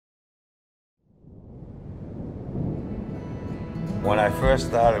When I first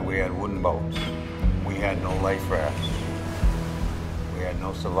started, we had wooden boats. We had no life rafts. We had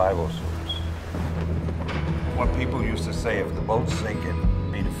no survival suits. What people used to say, if the boat's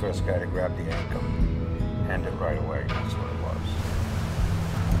sinking, be the first guy to grab the anchor, end it right away. That's what it was.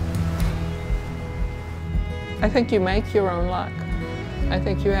 I think you make your own luck. I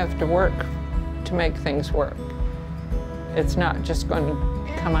think you have to work to make things work. It's not just going to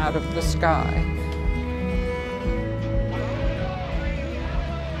come out of the sky.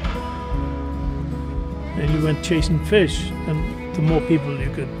 And you went chasing fish, and the more people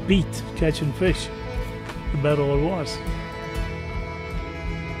you could beat catching fish, the better it was.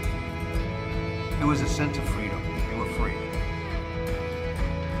 It was a sense of freedom. You were free.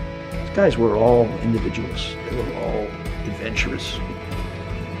 These guys were all individuals. They were all adventurous.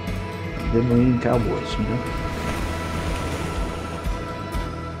 They're Marine cowboys, you know.